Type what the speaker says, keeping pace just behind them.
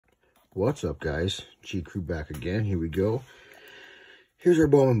What's up, guys? G Crew back again. Here we go. Here's our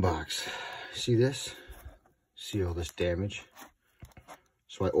Bowman box. See this? See all this damage?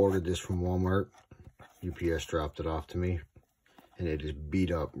 So I ordered this from Walmart. UPS dropped it off to me, and it is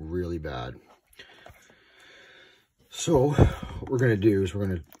beat up really bad. So what we're going to do is we're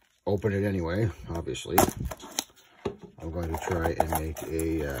going to open it anyway, obviously. I'm going to try and make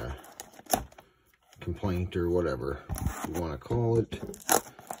a complaint or whatever you want to call it.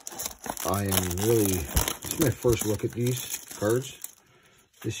 I am really, this is my first look at these cards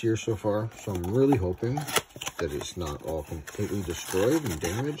this year so far, so I'm really hoping that it's not all completely destroyed and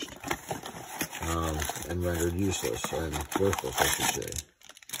damaged and rendered useless and worthless, I should say.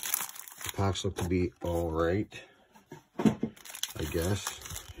 The packs look to be all right, I guess.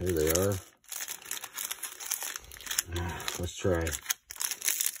 Here they are. Let's try.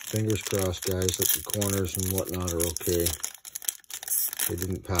 Fingers crossed, guys, that the corners and whatnot are okay. They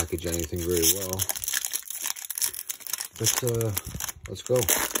didn't package anything very well. But let's go.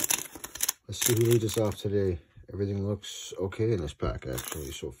 Let's see who leads us off today. Everything looks okay in this pack,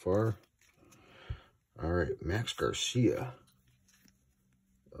 actually, so far. All right, Max Garcia.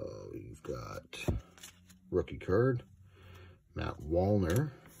 We've got rookie card. Matt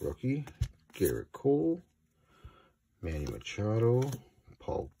Wallner, rookie. Garrett Cole. Manny Machado.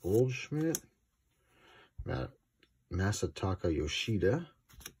 Paul Goldschmidt. Masataka Yoshida.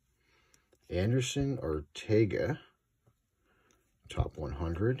 Anderson Ortega. Top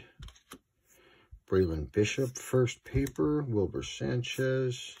 100. Braylon Bishop, first paper. Wilbur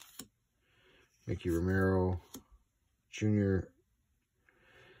Sanchez. Mickey Romero. Junior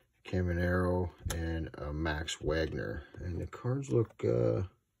Caminero. And Max Wagner. And the cards look, I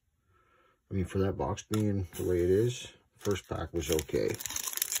mean, for that box being the way it is, first pack was okay.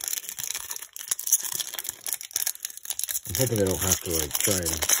 I'm hoping I don't have to, like, try and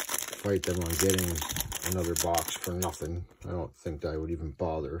fight them on getting another box for nothing. I don't think that I would even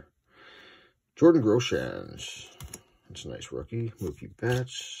bother. Jordan Groshans. That's a nice rookie. Mookie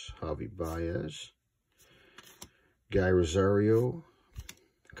Betts. Javi Baez. Guy Rosario.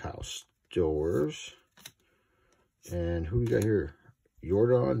 Kyle Stowers. And who we got here?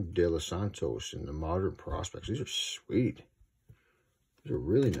 Yordan De Los Santos in the Modern Prospects. These are sweet. These are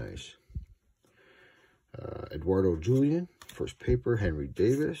really nice. Eduardo Julian, first paper. Henry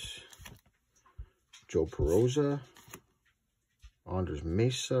Davis. Joe Perosa. Andres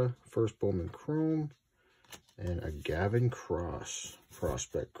Mesa, first Bowman Chrome. And a Gavin Cross,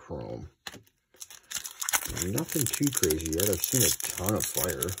 Prospect Chrome. Nothing too crazy yet. I've seen a ton of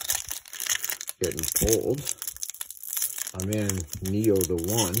fire getting pulled. My man Neo the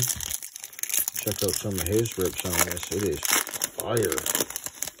One. Check out some of his rips on this. It is fire.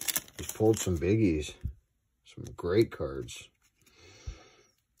 He's pulled some biggies. Some great cards.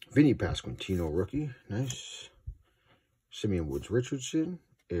 Vinny Pasquantino, rookie. Nice. Simeon Woods Richardson.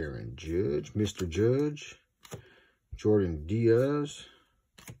 Aaron Judge. Mr. Judge. Jordan Diaz.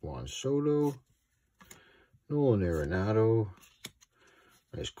 Juan Soto. Nolan Arenado.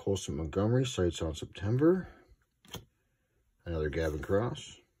 Nice Colson Montgomery. Sights on September. Another Gavin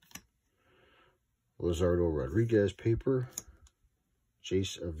Cross. Lizardo Rodriguez paper.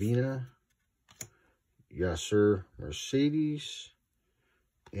 Jace Avina. Yasser Mercedes.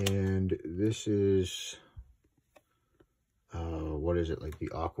 And this is, what is it? Like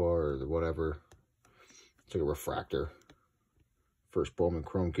the Aqua or the whatever. It's like a refractor. First Bowman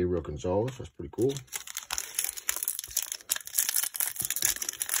Chrome, Gabriel Gonzalez. That's pretty cool.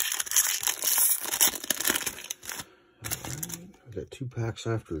 I got two packs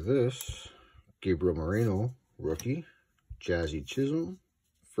after this. Gabriel Moreno, rookie. Jazzy Chisholm.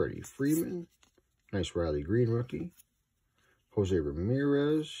 Freddie Freeman. Nice Riley Green, rookie. Jose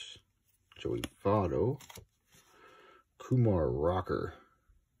Ramirez. Joey Votto. Kumar Rocker.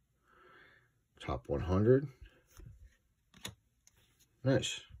 Top 100.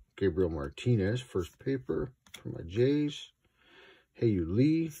 Nice. Gabriel Martinez, first paper for my Jays. Heyu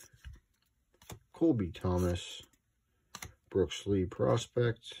Lee. Colby Thomas. Brooks Lee,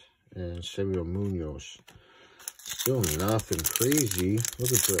 prospect, and Samuel Munoz. Still nothing crazy.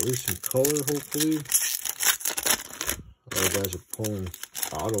 Looking for at least some color, hopefully. A lot of guys are pulling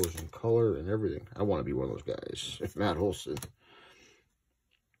autos and color and everything. I want to be one of those guys. Matt Holston.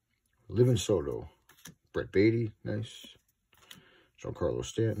 Livin Soto. Brett Beatty, nice. Giancarlo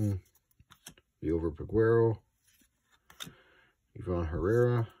Stanton. Yover Peguero. Ivan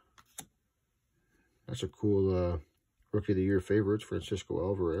Herrera. That's a cool Rookie of the Year favorites, Francisco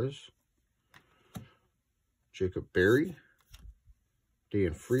Alvarez. Jacob Berry.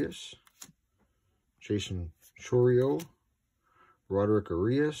 Dan Frias. Jason Chorio. Roderick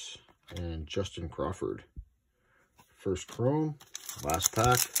Arias. and Justin Crawford. First chrome, last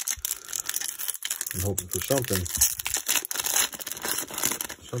pack. I'm hoping for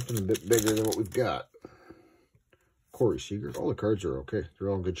something a bit bigger than what we've got. Corey Seager. All the cards are okay. They're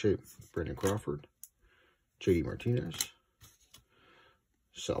all in good shape. Brandon Crawford, JD Martinez,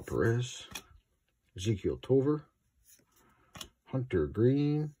 Sal Perez, Ezekiel Tover, Hunter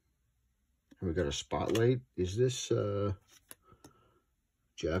Green, and we got a spotlight. Is this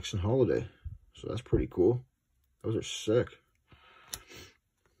Jackson Holiday? So that's pretty cool. Those are sick.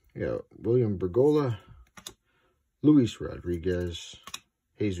 Yeah, William Bergola, Luis Rodriguez,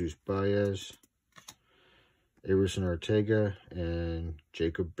 Jesus Baez, Everson Ortega, and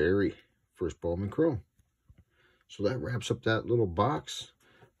Jacob Berry. First Bowman Chrome. So that wraps up that little box.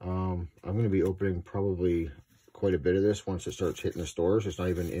 I'm going to be opening probably quite a bit of this once it starts hitting the stores. It's not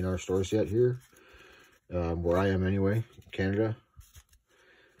even in our stores yet here, where I am anyway, Canada.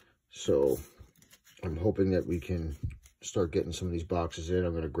 So I'm hoping that we can start getting some of these boxes in.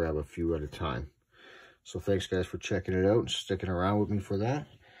 I'm going to grab a few at a time. So thanks, guys, for checking it out and sticking around with me for that.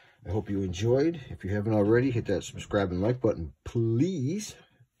 I hope you enjoyed. If you haven't already, hit that subscribe and like button, please.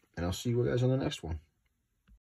 And I'll see you guys on the next one.